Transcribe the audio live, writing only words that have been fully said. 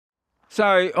So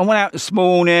I went out this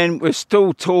morning. We're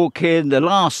still talking the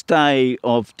last day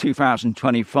of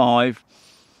 2025.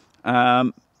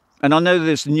 And I know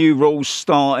there's new rules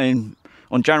starting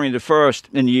on January the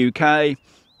 1st in the UK.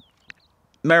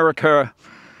 America,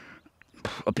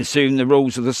 I presume the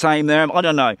rules are the same there. I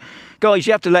don't know. Guys,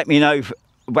 you have to let me know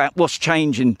about what's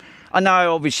changing. I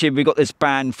know obviously we've got this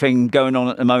ban thing going on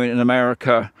at the moment in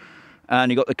America.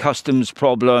 And you've got the customs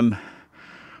problem.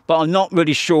 But I'm not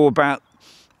really sure about,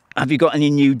 have you got any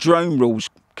new drone rules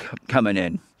coming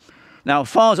in? Now, as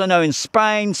far as I know, in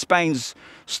Spain, Spain's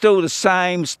still the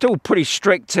same, still pretty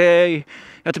strict here. You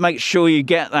have to make sure you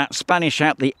get that Spanish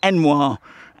app, the Enwa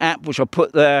app, which I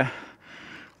put there.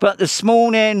 But this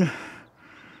morning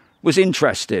was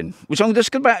interesting, which I'm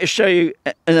just about to show you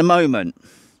in a moment.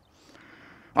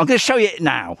 I'm going to show you it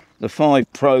now. The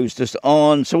 5 Pro's just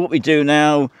on. So what we do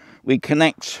now, we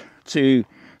connect to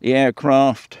the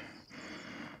aircraft.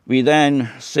 We then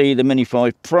see the Mini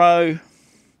 5 Pro.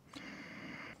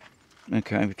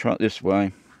 Okay, we try it this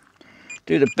way.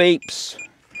 Do the beeps.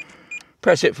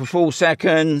 Press it for 4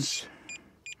 seconds.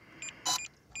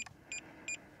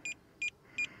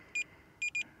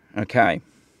 Okay,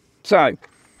 so.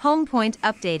 Home point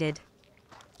updated.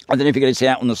 I don't know if you're going to see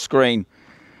that on the screen.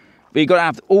 But you've got to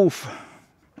have all.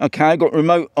 Okay, I've got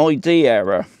remote ID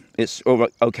error. It's all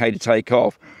okay to take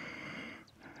off.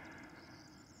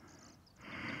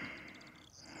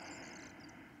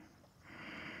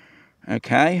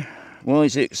 Okay, why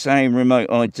is it saying remote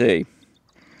ID?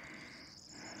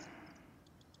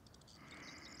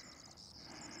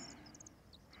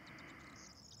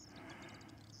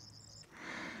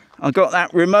 I got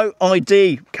that remote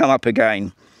ID come up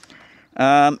again.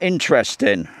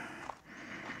 Interesting.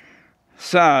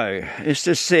 So let's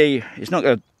just see. It's not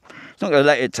going to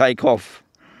let it take off.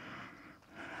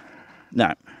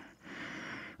 No.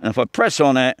 And if I press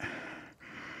on it,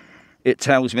 it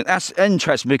tells me. That's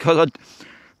interesting because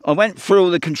I went through all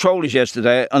the controllers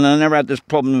yesterday and I never had this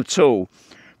problem at all.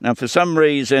 Now for some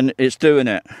reason it's doing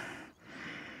it.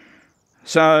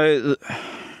 So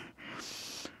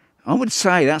I would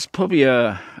say that's probably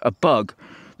a bug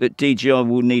that DJI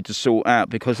will need to sort out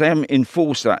because they haven't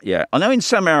enforced that yet. I know in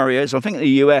some areas, I think in the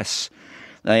US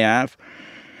they have.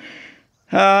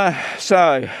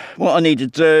 So what I need to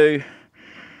do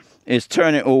is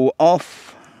turn it all off.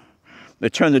 We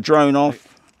turn the drone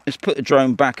off. Let's put the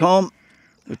drone back on.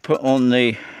 We put on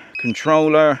the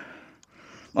controller.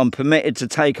 I'm permitted to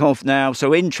take off now.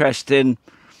 So interesting.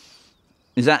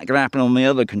 Is that going to happen on the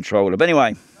other controller? But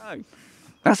anyway,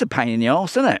 that's a pain in the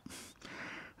arse, isn't it?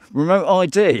 Remote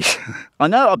ID. I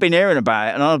know I've been hearing about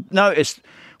it, and I've noticed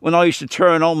when I used to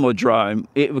turn on my drone,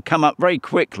 it would come up very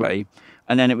quickly,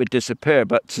 and then it would disappear.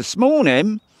 But this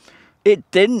morning, it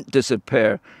didn't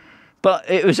disappear. But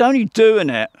it was only doing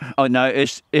it, I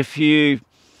noticed, if you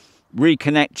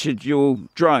reconnected your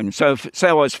drone. So if, say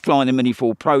I was flying the Mini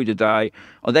 4 Pro today,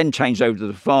 I then changed over to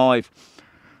the 5,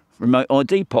 remote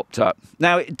ID popped up.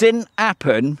 Now, it didn't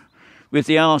happen with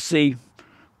the RC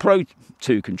Pro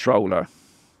 2 controller.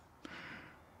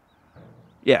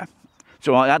 Yeah.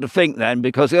 So I had to think then,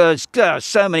 because there's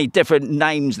so many different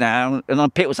names now,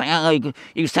 and people saying, oh,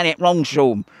 you said it wrong,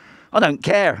 Shaun. I don't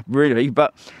care, really,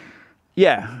 but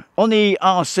yeah, on the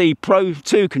RC Pro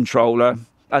 2 controller,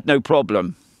 I had no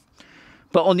problem.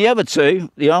 But on the other two,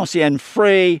 the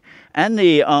RCN3 and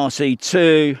the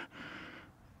RC2,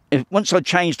 once I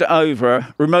changed it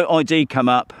over, remote ID come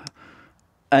up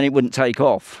and it wouldn't take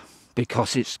off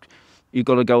because you've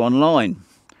got to go online.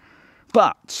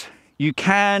 But you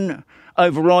can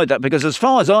override that because as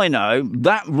far as I know,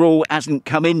 that rule hasn't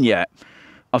come in yet.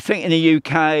 I think in the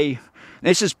UK,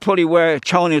 this is probably where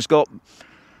China's got,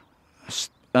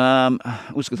 I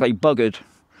was going to say buggered.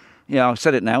 Yeah, I've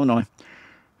said it now, haven't I?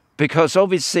 Because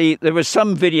obviously there were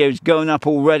some videos going up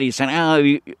already saying,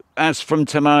 oh, as from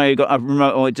tomorrow you've got a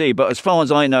remote ID. But as far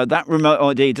as I know, that remote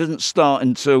ID doesn't start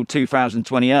until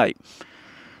 2028,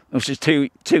 which is two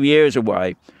years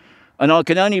away. And I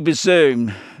can only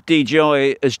presume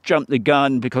DJI has jumped the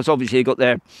gun because obviously they've got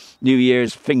their New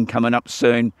Year's thing coming up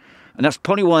soon. And that's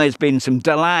probably why there's been some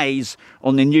delays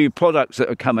on the new products that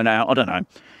are coming out. I don't know.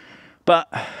 But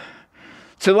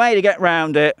so the way to get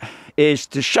around it is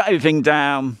to shut everything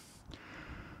down.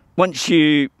 Once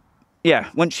you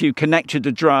connected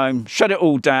the drone, shut it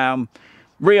all down,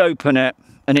 reopen it,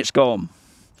 and it's gone.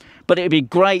 But it'd be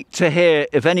great to hear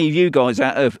if any of you guys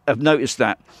have noticed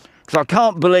that. Because I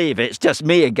can't believe it's just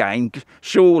me again,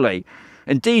 surely.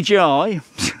 And DJI, I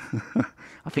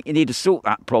think you need to sort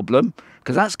that problem.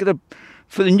 Because that's going to,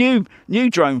 for the new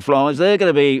drone flyers, they're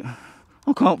going to be,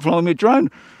 I can't fly my drone.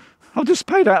 I've just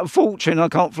paid out a fortune, I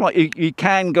can't fly. You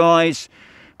can, guys,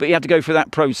 but you have to go through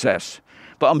that process.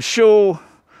 But I'm sure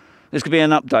there's going to be an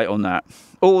update on that.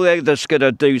 Or they're just going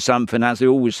to do something, as they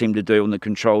always seem to do on the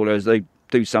controllers. They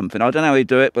do something. I don't know how they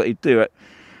do it, but they do it.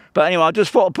 But anyway, I just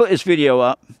thought I'd put this video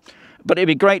up. But it'd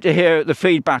be great to hear the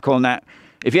feedback on that.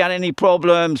 If you had any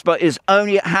problems, but it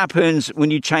happens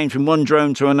when you change from one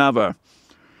drone to another.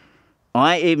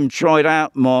 I ain't even tried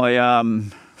out my, I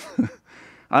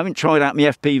haven't tried out my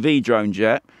FPV drones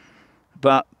yet,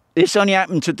 but this only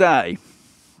happened today.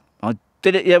 I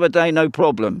did it the other day, no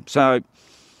problem. So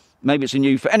maybe it's a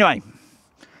new, anyway,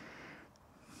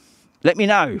 let me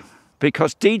know,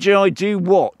 because DJI do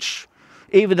watch,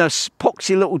 even a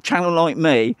poxy little channel like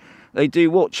me, they do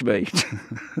watch me.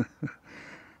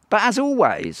 But as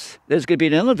always, there's going to be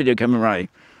another video coming right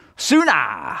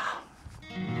sooner.